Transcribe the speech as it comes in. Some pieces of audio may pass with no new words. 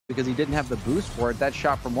because he didn't have the boost for it. That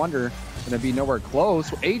shot from Wonder going to be nowhere close.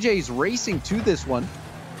 AJ's racing to this one.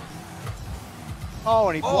 Oh,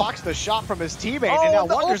 and he blocks the shot from his teammate, and now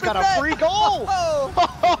Wonder's got a free goal.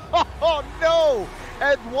 Oh, no.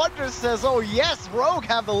 And Wonder says, oh, yes, Rogue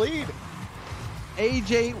have the lead.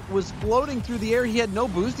 AJ was floating through the air. He had no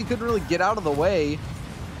boost. He couldn't really get out of the way.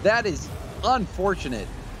 That is unfortunate.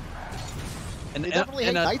 And they definitely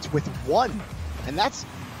hit Knights with one. And that's,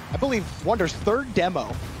 I believe, Wonder's third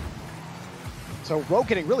demo. So Rogue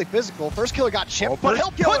getting really physical. First killer got chipped, but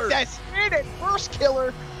he'll put this in it. First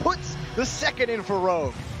killer puts the second in for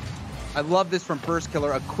Rogue. I love this from First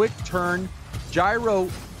Killer. A quick turn. Gyro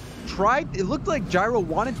tried, it looked like Gyro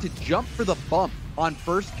wanted to jump for the bump on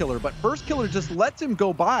First Killer, but First Killer just lets him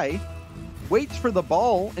go by, waits for the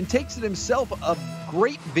ball, and takes it himself. A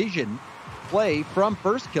great vision play from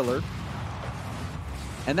First Killer.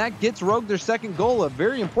 And that gets Rogue their second goal, a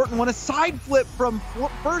very important one. A side flip from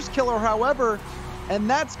First Killer, however, and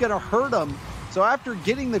that's going to hurt him. So after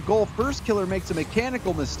getting the goal, First Killer makes a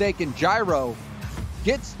mechanical mistake, and Gyro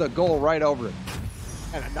gets the goal right over it.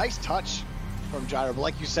 And a nice touch from Gyro. But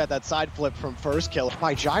like you said, that side flip from First Killer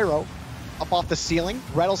by Gyro up off the ceiling.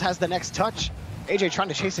 Reynolds has the next touch. AJ trying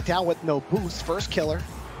to chase it down with no boost. First Killer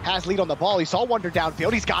has lead on the ball. He saw Wonder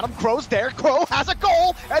downfield. He's got him. Crow's there. Crow has a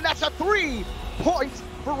goal, and that's a 3 points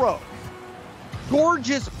for Rogue.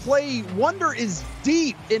 Gorgeous play. Wonder is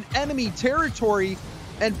deep in enemy territory,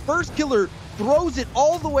 and First Killer throws it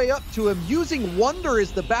all the way up to him, using Wonder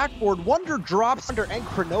as the backboard. Wonder drops. Wonder and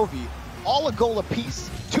Kronovi, all a goal apiece.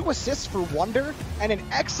 2 assists for Wonder, and an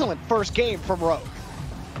excellent first game from Rogue.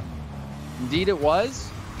 Indeed it was.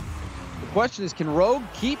 The question is, can Rogue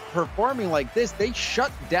keep performing like this? They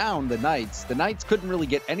shut down the Knights. The Knights couldn't really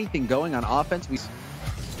get anything going on offense. It's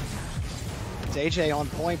AJ on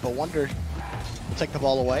point, but Wonder will take the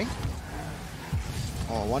ball away.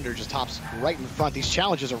 Oh, Wonder just hops right in front. These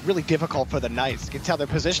challenges are really difficult for the Knights. You can tell their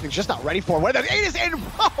positioning just not ready for it. Where the 8 is in.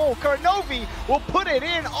 Oh, Kronovi will put it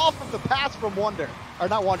in off of the pass from Wonder. Or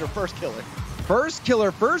not Wonder, First Killer. First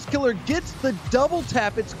Killer gets the double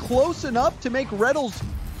tap. It's close enough to make Reynolds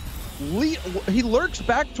lead. He lurks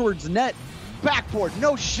back towards net. Backboard,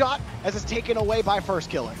 no shot as it's taken away by First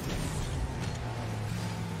Killer.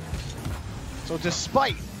 So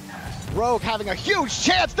despite Rogue having a huge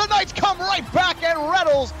chance, the Knights come right back, and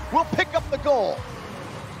Reynolds will pick up the goal.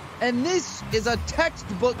 And this is a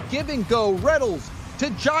textbook give and go. Reynolds to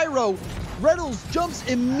Gyro. Reynolds jumps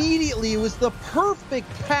immediately. It was the perfect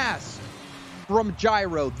pass from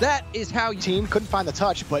Gyro. That is how you... Team couldn't find the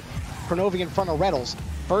touch, but Kronovi in front of Reynolds.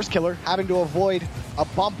 First Killer having to avoid a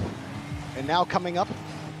bump, and now coming up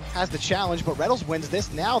has the challenge, but Reynolds wins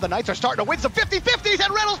this. Now the Knights are starting to win some 50-50s,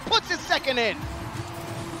 and Reynolds puts his second in.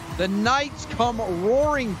 The Knights come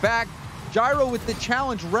roaring back. Gyro with the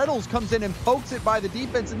challenge. Reynolds comes in and pokes it by the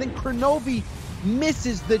defense, and then Kronovi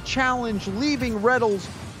misses the challenge, leaving Reynolds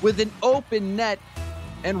with an open net.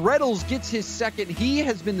 And Reynolds gets his second. He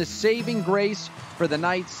has been the saving grace for the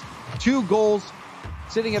Knights. 2 goals,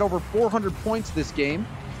 sitting at over 400 points this game.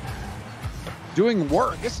 Doing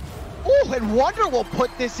work. Oh, and Wonder will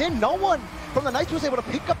put this in. No one from the Knights was able to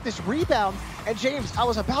pick up this rebound. And James, I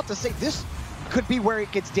was about to say, this could be where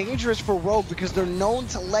it gets dangerous for Rogue, because they're known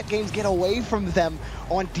to let games get away from them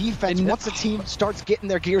on defense once the team starts getting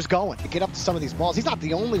their gears going. To get up to some of these balls. He's not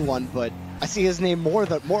the only one, but I see his name more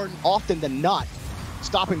often than not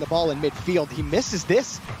stopping the ball in midfield. He misses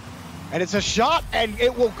this, and it's a shot, and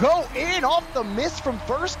it will go in off the miss from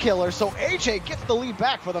First Killer, so AJ gets the lead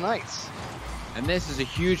back for the Knights. And this is a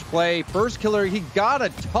huge play. First Killer, he got a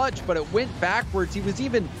touch, but it went backwards. He was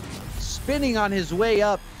even spinning on his way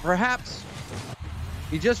up. Perhaps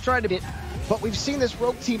he just tried to... But we've seen this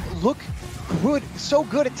Rogue team look good, so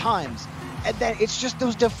good at times. And then it's just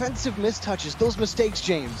those defensive mistouches, those mistakes,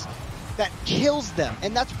 James, that kills them.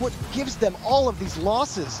 And that's what gives them all of these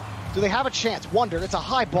losses. Do they have a chance? Wonder, it's a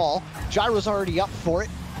high ball. Gyro's already up for it.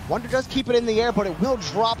 Wonder does keep it in the air, but it will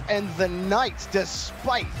drop. And the Knights,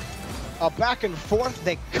 despite a back and forth,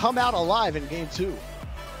 they come out alive in game 2.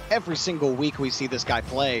 Every single week we see this guy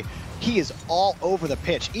play. He is all over the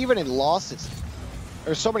pitch, even in losses.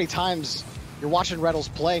 There's so many times you're watching Reynolds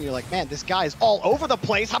play and you're like, man, this guy is all over the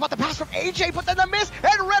place. How about the pass from AJ, but then the miss,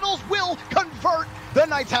 and Reynolds will convert. The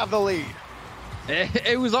Knights have the lead.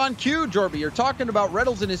 It was on cue, Jorby. You're talking about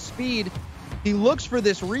Reynolds and his speed. He looks for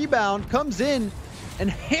this rebound, comes in, and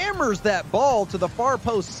hammers that ball to the far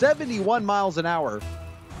post, 71 miles an hour.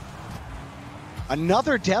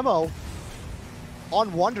 Another demo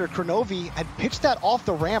on Wonder. Kronovi had pitched that off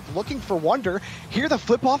the ramp looking for Wonder. Here the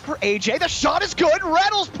flip off for AJ. The shot is good.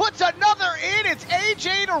 Reynolds puts another in. It's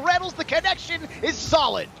AJ to Reynolds. The connection is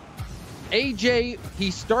solid. AJ,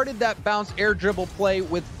 he started that bounce air dribble play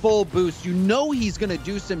with full boost. You know he's going to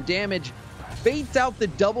do some damage. Baits out the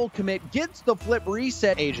double commit, gets the flip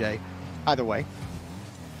reset. AJ, either way.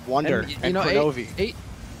 Wonder and Kronovi.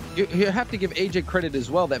 You have to give AJ credit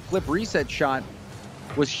as well. That flip reset shot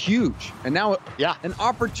was huge. And now an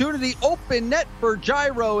opportunity, open net for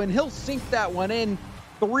Gyro, and he'll sink that one in.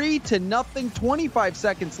 3-0, 25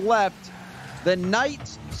 seconds left. The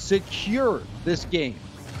Knights secure this game.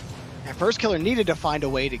 And First Killer needed to find a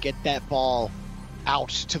way to get that ball out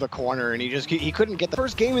to the corner, and he couldn't get the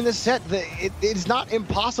first game in this set. It is not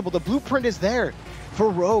impossible. The blueprint is there for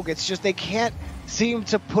Rogue. It's just they can't seem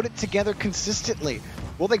to put it together consistently.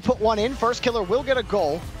 Will they put one in? First Killer will get a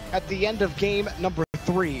goal at the end of game number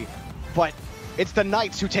 3, but it's the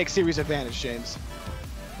Knights who take series advantage, James.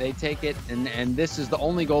 They take it, and this is the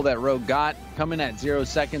only goal that Rogue got, coming at 0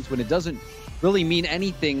 seconds when it doesn't really mean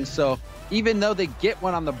anything. So even though they get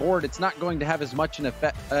one on the board, it's not going to have as much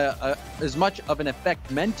of an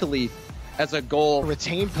effect mentally as a goal.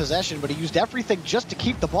 Retained possession, but he used everything just to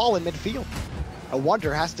keep the ball in midfield. A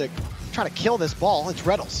Wonder has to try to kill this ball. It's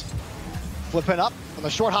Reddles flipping up on the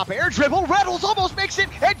short hop air dribble. Reddles almost makes it,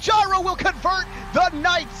 and Gyro will convert. The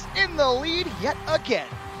Knights in the lead yet again.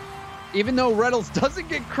 Even though Reddles doesn't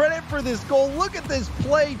get credit for this goal, look at this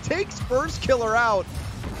play. Takes First Killer out.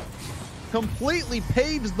 Completely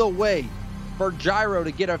paves the way for Gyro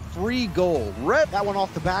to get a free goal. That one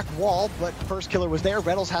off the back wall, but First Killer was there.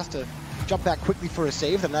 Reddles has to jump back quickly for a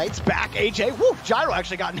save. The Knights back. AJ, woo! Gyro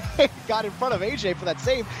actually got in front of AJ for that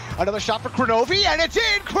save. Another shot for Kronovi, and it's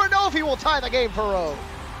in! Kronovi will tie the game for Rogue.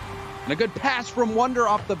 And a good pass from Wonder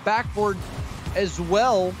off the backboard as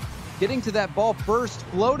well. Getting to that ball first,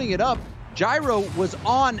 floating it up. Gyro was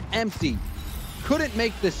on empty. Couldn't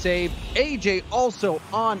make the save. AJ also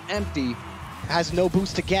on empty. Has no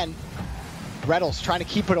boost again. Reddles trying to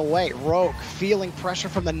keep it away. Rogue feeling pressure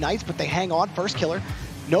from the Knights, but they hang on. First Killer,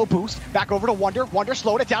 no boost. Back over to Wonder. Wonder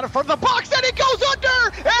slowed it down in front of the box, and it goes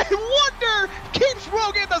under! And Wonder keeps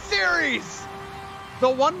Rogue in the series! The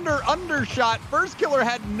Wonder undershot. First Killer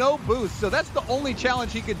had no boost, so that's the only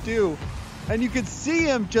challenge he could do. And you could see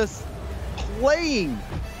him just playing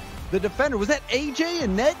the defender. Was that AJ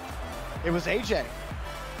in net? It was AJ.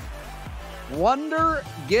 Wonder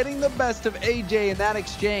getting the best of AJ in that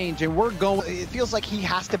exchange, and we're going. It feels like he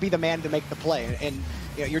has to be the man to make the play, and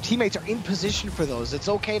you know, your teammates are in position for those. It's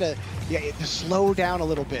okay to slow down a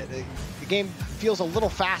little bit. The game feels a little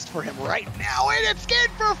fast for him right now, and it's good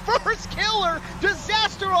for First Killer.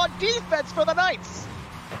 Disaster on defense for the Knights.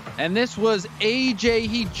 And this was AJ.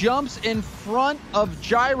 He jumps in front of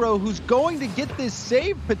Gyro, who's going to get this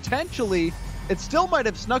save potentially. It still might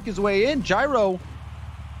have snuck his way in. Gyro,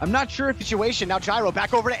 I'm not sure if situation. Now Gyro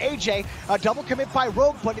back over to AJ. A double commit by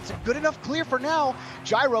Rogue, but it's a good enough clear for now.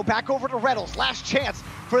 Gyro back over to Reddles. Last chance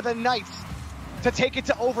for the Knights to take it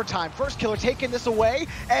to overtime. First Killer taking this away,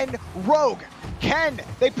 and Rogue, can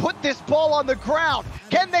they put this ball on the ground?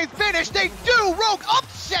 Can they finish? They do! Rogue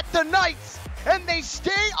upset the Knights, and they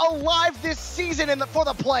stay alive this season for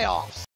the playoffs.